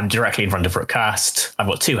spot. I'm directly in front of Rook cast. I've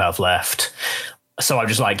got 2 health left. So I'm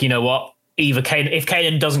just like, you know what? If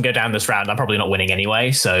Kanan doesn't go down this round, I'm probably not winning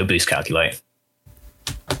anyway. So boost calculate.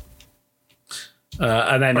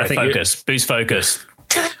 And then I think boost focus.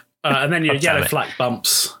 And then your yellow flak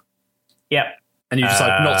bumps. Yep. And you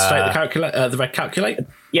decide not to take the red calculate.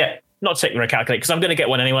 Yeah, not to take the red calculate because I'm going to get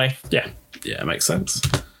one anyway. Yeah, it makes sense.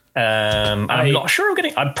 I'm not sure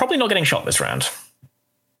I'm probably not getting shot this round.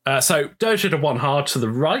 So Dirge did a 1 hard to the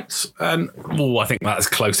right, and I think that's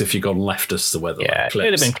close if you've gone left as to whether that clips.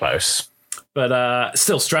 It would have been close. But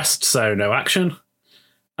still stressed, so no action.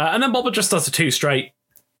 And then Bobber just does a 2 straight.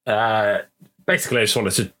 Basically, I just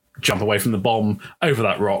wanted to jump away from the bomb over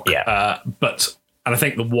that rock. Yeah. And I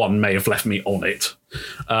think the 1 may have left me on it.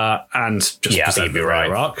 And just present the right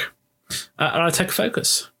arc. And I take a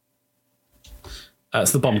focus. So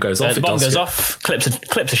the bomb goes off. The bomb goes off,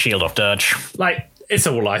 clips a shield off Dirge. Like, it's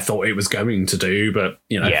all I thought it was going to do, but,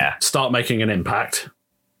 start making an impact.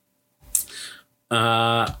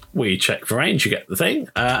 We check for range, you get the thing.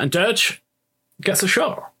 And Dirge gets a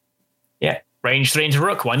shot. Yeah. Range 3 into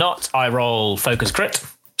Rook, why not? I roll focus crit.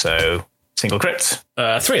 So, single crit.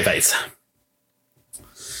 3 evades.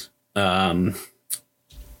 I'm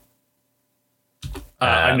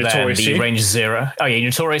notorious then the range 0. Oh, yeah, you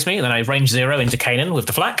notorious me. Then I range 0 into Kanan with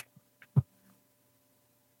the flak.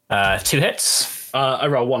 2 hits. I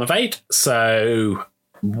roll 1 evade, so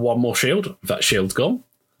 1 more shield. That shield's gone.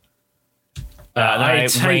 I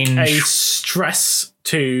take a stress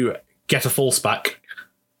to get a force back.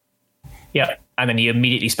 Yeah, and then you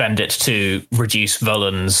immediately spend it to reduce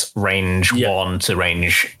Volan's range 1 to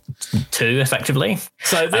range 2, effectively.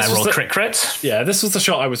 So this was roll crit. Yeah, this was the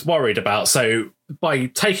shot I was worried about. So by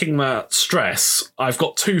taking that stress, I've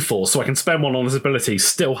got 2 force, so I can spend 1 on his ability,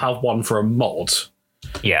 still have 1 for a mod.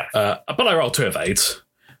 Yeah. But I roll 2 evades.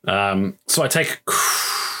 So I take...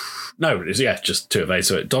 No, just 2 evades,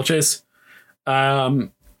 so it dodges.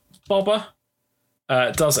 Bobber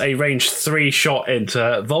does a range 3 shot into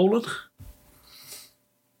Volan.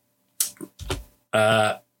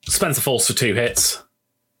 Spends a force for 2 hits.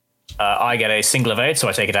 I get a single evade, so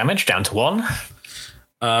I take a damage down to 1.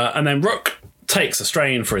 And then Rook takes a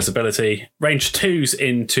strain for his ability. Range 2s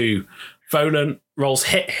into Volan, rolls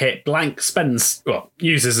hit, blank,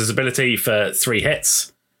 uses his ability for 3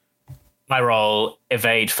 hits. I roll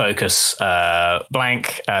evade, focus,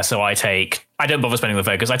 blank. So I don't bother spending the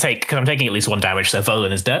focus. Because I'm taking at least 1 damage, so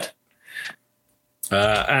Volan is dead.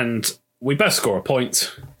 And we both score a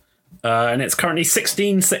point. And it's currently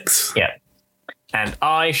 16-6. Yeah. And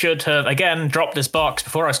I should have, again, dropped this box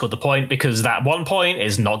before I scored the point, because that 1 point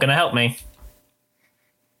is not going to help me.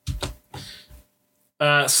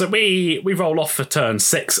 So we roll off for turn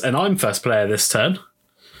 6, and I'm first player this turn.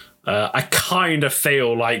 I kind of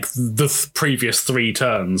feel like the previous 3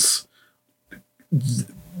 turns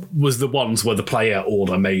was the ones where the player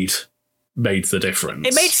order made the difference.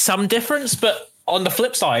 It made some difference, but on the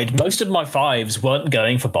flip side, most of my 5s weren't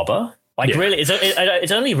going for Bobber. Like, really,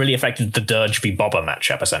 it's only really affected the Dirge v Bobber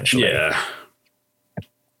matchup, essentially. Yeah.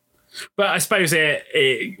 But I suppose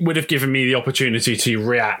it would have given me the opportunity to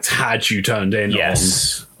react had you turned in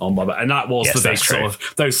on Bobber. And that was the big sort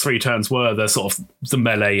of, those 3 turns were the sort of the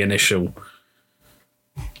melee initial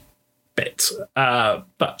bit.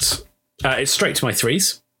 But it's straight to my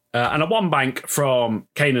 3s. And a 1 bank from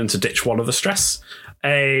Kanan to ditch one of the stress.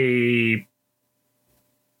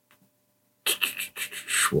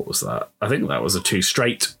 What was that? I think that was a 2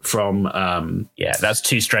 straight from... that's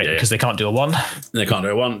 2 straight because they can't do a 1. They can't do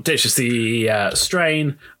a 1. Ditches the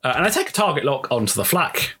strain. And I take a target lock onto the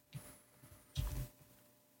flak.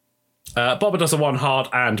 Bobber does a 1 hard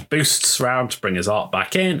and boosts round to bring his art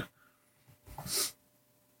back in.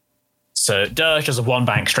 So Dirge does a 1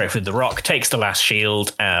 bank straight through the rock, takes the last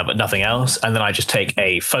shield, but nothing else. And then I just take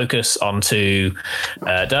a focus onto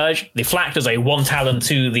Dirge. The flak does a 1 talon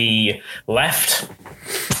to the left,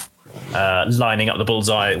 lining up the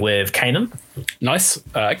bullseye with Kanan. Nice.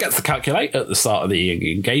 Gets the calculate at the start of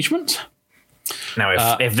the engagement.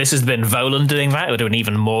 Now, if this had been Volan doing that, it would have been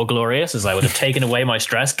even more glorious, as I would have taken away my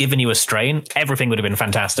stress, given you a strain. Everything would have been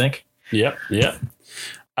fantastic. Yep.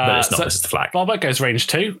 But it's not, this is the flag. Bobber goes range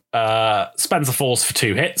 2, spends a force for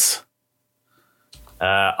 2 hits.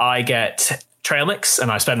 I get trail mix, and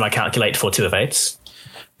I spend my calculate for 2 evades.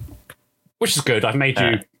 Which is good. I've made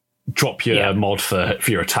you drop your mod for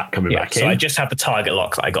your attack coming back in. So I just have the target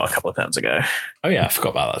lock that I got a couple of turns ago. Oh yeah, I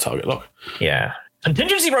forgot about that target lock. Yeah.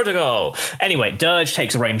 Contingency protocol! Anyway, Dirge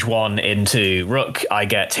takes a range 1 into Rook. I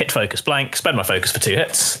get hit focus blank, spend my focus for 2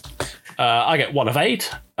 hits. I get 1 evade,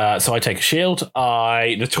 so I take a shield.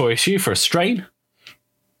 I Notorious You for a strain.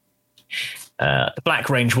 The black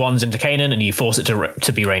range 1's into Kanan, and you force it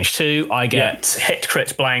to be range 2. I get hit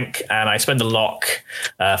crit blank, and I spend a lock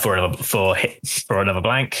for another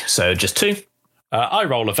blank, so just 2. I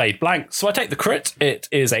roll evade blank, so I take the crit. It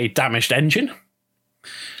is a damaged engine.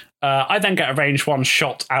 I then get a range 1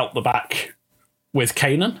 shot out the back with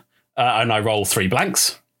Kanan, and I roll 3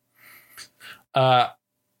 blanks.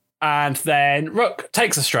 And then Rook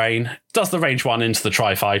takes a strain, does the range 1 into the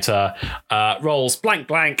Tri-Fighter, rolls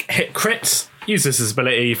blank, hit crits, uses his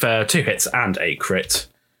ability for 2 hits and a crit.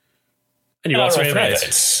 And you roll 3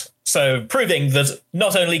 evades. So proving that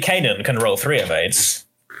not only Kanan can roll 3 evades.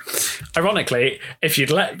 Ironically, if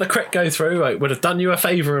you'd let the crit go through, it would have done you a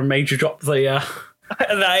favour and made you drop the...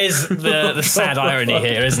 That is the sad irony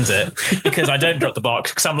here, isn't it? Because I don't drop the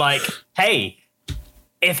box, because I'm like, hey...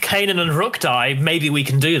 If Kanan and Rook die, maybe we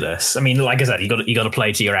can do this. I mean, like I said, you got to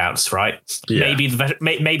play to your outs, right? Yeah.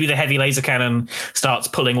 Maybe the heavy laser cannon starts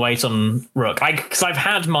pulling weight on Rook. Because I've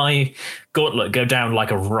had my gauntlet go down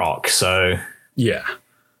like a rock. So yeah.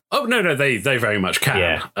 Oh no, they very much can.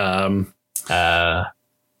 Yeah.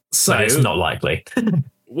 So it's not likely.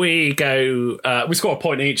 We go. We score a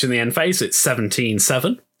point each in the end phase. It's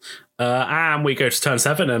 17-7, and we go to turn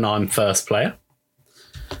 7, and I'm first player.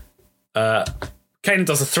 Kanan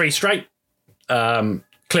does a 3 straight,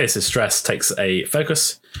 clears his stress, takes a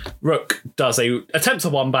focus. Rook does attempts a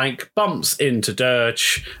 1 bank, bumps into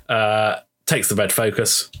Dirge, takes the red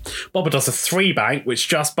focus. Bobber does a 3 bank, which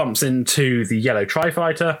just bumps into the yellow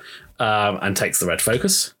Tri-Fighter, and takes the red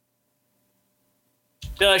focus.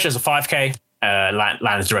 Dirge does a 5k,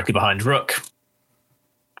 lands directly behind Rook.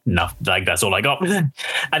 No, that's all I got.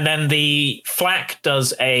 And then the flak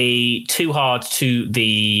does a 2 hard to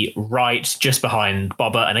the right, just behind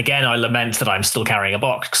Bobber. And again, I lament that I'm still carrying a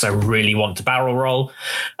box because I really want to barrel roll.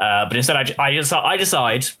 But instead, I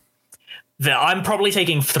decide that I'm probably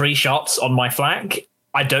taking 3 shots on my flak.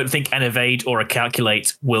 I don't think an evade or a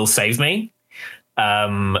calculate will save me.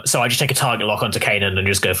 So I just take a target lock onto Kanan and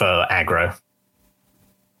just go for aggro.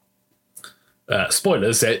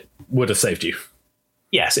 Spoilers, it would have saved you.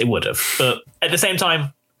 Yes, it would have. But at the same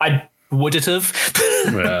time, I would it have.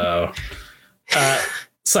 Well,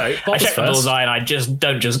 so I check the bullseye and I just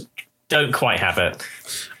don't quite have it.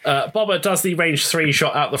 Bobber does the range 3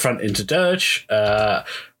 shot out the front into Dirge. Bobber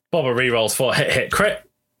rerolls for hit crit.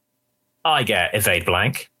 I get evade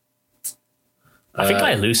blank. I think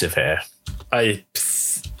I elusive here.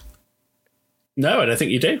 No, I don't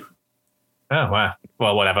think you do. Oh, wow.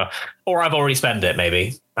 Well, whatever. Or I've already spent it,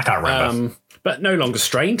 maybe. I can't remember. But no longer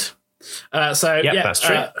strained. That's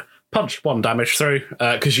true. Punch 1 damage through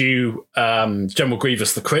because you General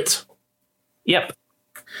Grievous the crit. Yep.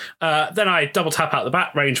 Then I double tap out the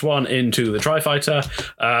bat, range 1 into the Tri-Fighter.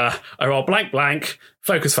 I roll blank, blank,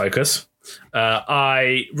 focus, focus.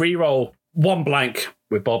 I re-roll 1 blank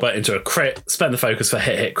with Bobber into a crit, spend the focus for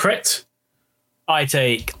hit, hit, crit. I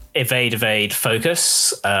take evade, evade,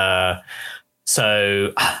 focus.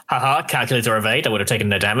 So, haha, calculator evade. I would have taken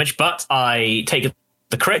no damage, but I take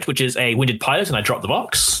the crit, which is a Winded Pilot, and I drop the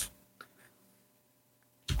box.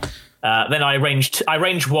 Then I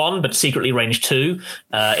range 1, but secretly range 2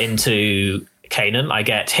 into Kanan. I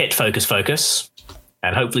get hit, focus, focus,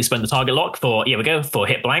 and hopefully spend the target lock for, here we go, for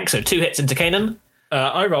hit blank. So 2 hits into Kanan.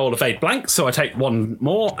 I roll evade blank, so I take 1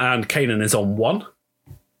 more, and Kanan is on 1.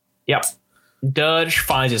 Yep. Dirge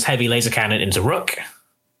fires his heavy laser cannon into Rook.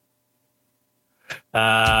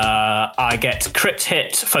 I get crit,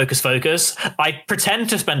 hit, focus, focus. I pretend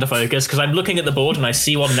to spend a focus because I'm looking at the board and I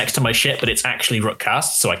see one next to my ship, but it's actually Rook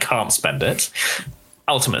cast, so I can't spend it.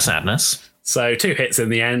 Ultimate sadness. So 2 hits in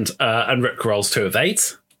the end, and Rook rolls 2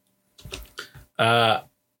 evades. And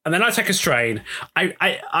then I take a strain.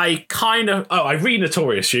 I kind of... Oh, I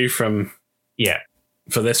re-Notorious you from... Yeah.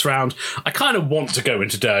 For this round. I kind of want to go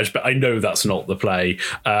into Dirge, but I know that's not the play.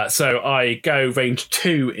 So I go range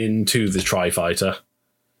 2 into the Tri-Fighter.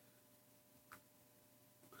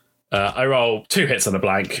 I roll 2 hits on a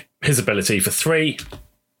blank. His ability for 3.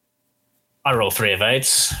 I roll 3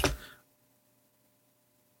 evades.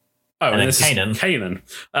 Oh, and then this Kanan. is Kanan.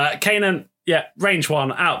 Kanan, yeah, range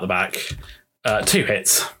 1 out the back. 2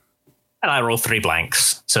 hits. And I roll 3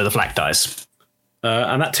 blanks, so the flak dies.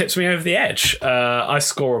 And that tips me over the edge. I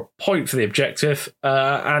score a point for the objective,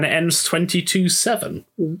 and it ends 22-7.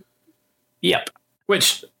 Yep.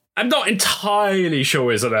 Which I'm not entirely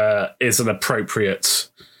sure is an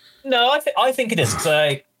appropriate... No, I think it is.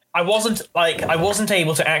 I wasn't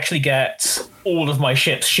able to actually get all of my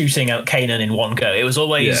ships shooting at Kanan in one go. It was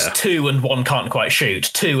always 2 and 1 can't quite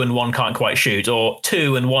shoot, 2 and 1 can't quite shoot, or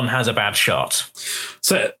 2 and 1 has a bad shot.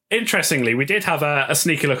 So, interestingly, we did have a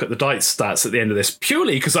sneaky look at the dice stats at the end of this,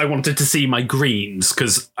 purely because I wanted to see my greens,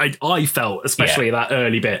 because I felt, especially that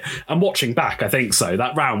early bit, and watching back, I think so,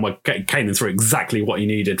 that round where Kanan threw exactly what he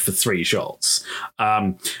needed for 3 shots.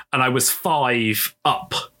 And I was 5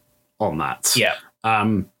 up on that. Yeah.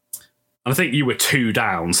 And I think you were 2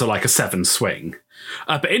 down, so like a 7 swing.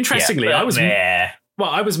 But interestingly, I was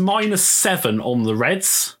 -7 on the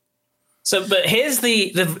reds. So, but here's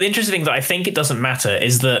the interesting thing that I think it doesn't matter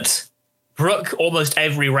is that Rook almost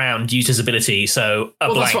every round used his ability, so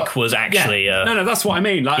blank was actually... No, that's what I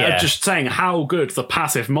mean. I'm just saying how good the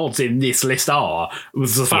passive mods in this list are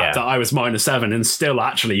was the fact that I was -7 and still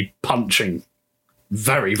actually punching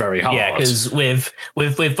very, very hard. Yeah, because with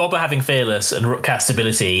Bobber having Fearless and Rook cast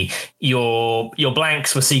ability, your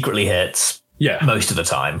blanks were secretly hits most of the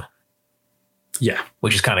time. Yeah.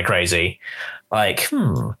 Which is kind of crazy. Like,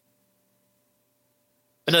 But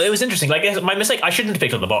no, it was interesting. Like, my mistake, I shouldn't have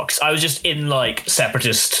picked up the box. I was just in, like,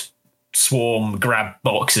 Separatist swarm, grab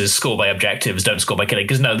boxes, score by objectives, don't score by killing.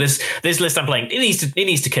 Because no, this list I'm playing, it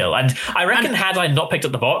needs to kill. And I reckon had I not picked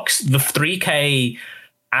up the box, the 3k...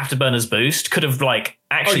 Afterburners boost could have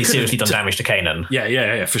actually seriously done damage to Kanan.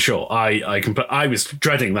 Yeah, for sure. I was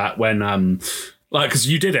dreading that when because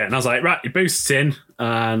you did it and I was like, right, your boost's in,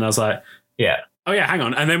 and I was like, oh yeah, hang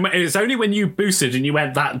on. And then it's only when you boosted and you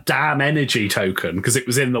went that damn energy token because it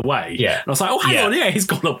was in the way. Yeah, and I was like, oh hang on, he's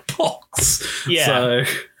got a box. Yeah. So.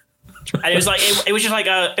 And it was like it was just like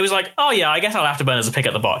oh yeah, I guess I'll Afterburners and pick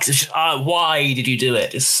up the box. It's just why did you do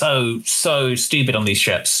it? It's so stupid on these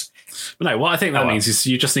ships. But no, what I think that means is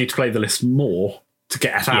you just need to play the list more to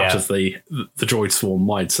get out of the droid swarm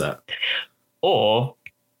mindset. Or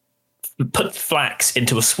put Flax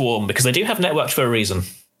into a swarm, because they do have networked for a reason.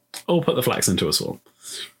 Or put the Flax into a swarm.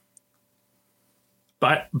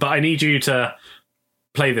 But I need you to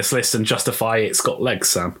play this list and justify it's got legs,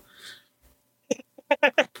 Sam.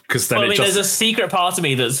 Because then there's a secret part of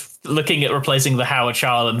me that's looking at replacing the Howard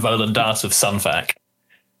Charl and Volan Dart with Sunfac.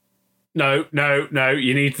 No.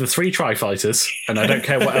 You need the 3 Tri-Fighters, and I don't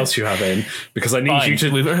care what else you have in, because I need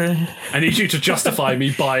you to justify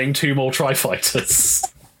me buying 2 more Tri-Fighters.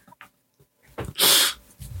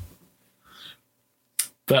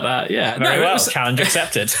 But very well. Challenge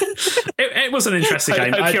accepted. It was an interesting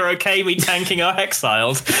game. I hope you're okay me tanking our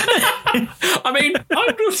Exiled. I mean,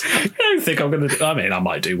 I don't think I'm going to. I mean, I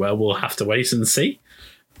might do well. We'll have to wait and see.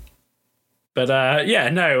 But No,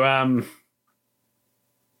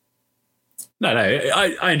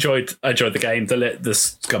 I enjoyed the game. The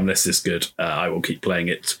Scum list is good. I will keep playing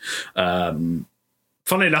it.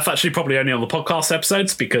 Funnily enough, actually, probably only on the podcast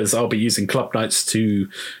episodes, because I'll be using Club Nights to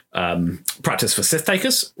practice for Sith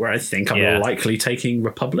Takers, where I think I'm more likely taking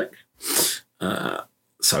Republic.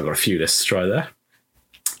 So I've got a few lists to try there.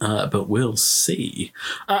 But we'll see.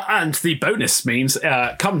 And the bonus means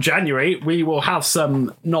come January, we will have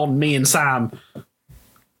some non-me and Sam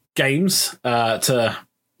games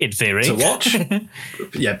In theory. to watch.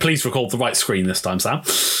 Yeah, please record the right screen this time, Sam.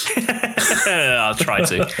 I'll try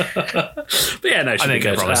to. But yeah, no, it should be make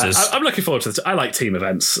no good. promises. I'm looking forward to this. I like team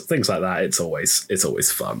events, things like that. It's always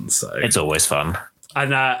fun. So It's always fun.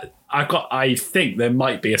 and I think there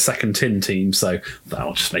might be a second tin team, so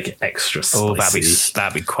that'll just make it extra spicy. Oh,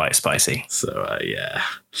 that'd be quite spicy. So yeah.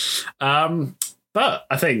 But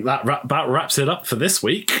I think that about wraps it up for this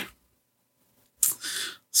week.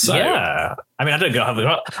 So Yeah. I mean, I don't go.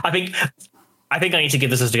 I think I need to give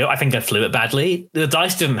this a go. I think I flew it badly. The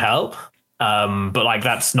dice didn't help. But like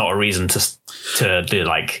that's not a reason to do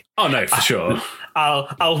like. oh no, for sure.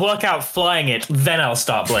 I'll work out flying it, then I'll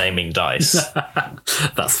start blaming dice.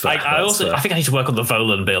 That's fair. I think I need to work on the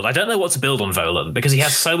Volan build. I don't know what to build on Volan because he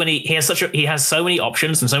has so many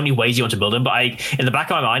options and so many ways you want to build him. But in the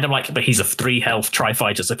back of my mind, I'm like, but he's a 3 health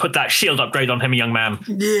tri-fighter, so put that shield upgrade on him, young man.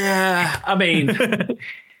 Yeah, I mean,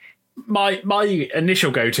 my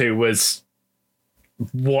initial go-to was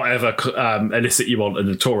whatever illicit you want a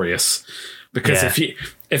Notorious, because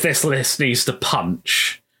if this list needs to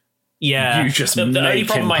punch. Yeah, you just the only make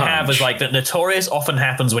problem him I have punch. is like that Notorious often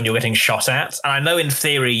happens when you're getting shot at, and I know in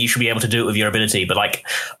theory you should be able to do it with your ability, but like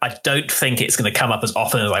I don't think it's going to come up as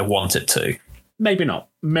often as I want it to. Maybe not.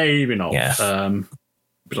 Yeah.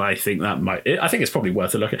 But I think I think it's probably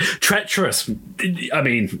worth a look at. Treacherous, I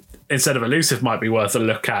mean, instead of elusive, might be worth a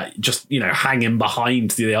look at. Just hanging behind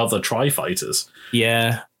the other tri-fighters.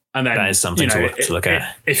 Yeah, And then that is something to look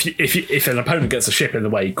at. If an opponent gets a ship in the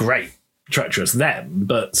way, great, Treacherous them.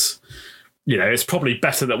 But it's probably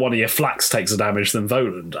better that one of your flaks takes the damage than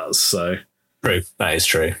Volan does. So True, that is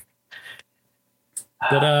true.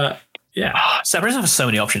 But yeah. Cerberus has so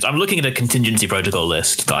many options. I'm looking at a contingency protocol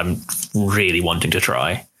list that I'm really wanting to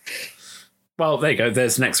try. Well, there you go.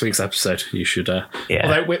 There's next week's episode. You should. Yeah.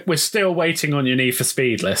 Although we're still waiting on your Need for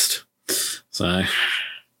Speed list. So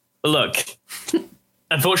Look,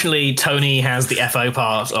 unfortunately, Tony has the FO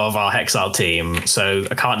part of our Hexile team, so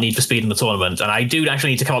I can't Need for Speed in the tournament. And I do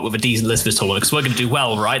actually need to come up with a decent list for this tournament because we're going to do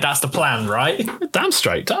well, right? That's the plan, right? damn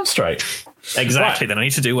straight. Exactly. Right. Then I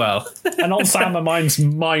need to do well. And on Sam and mine's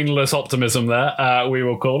mindless optimism there, we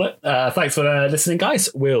will call it. Thanks for listening, guys.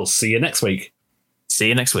 We'll see you next week. See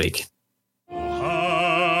you next week. Hi.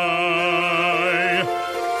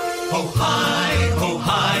 Oh, hi, oh,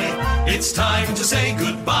 hi. It's time to say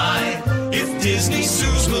goodbye. If Disney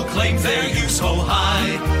zoos will claim fair use, ho,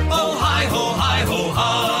 hi. Oh, hi, ho, hi.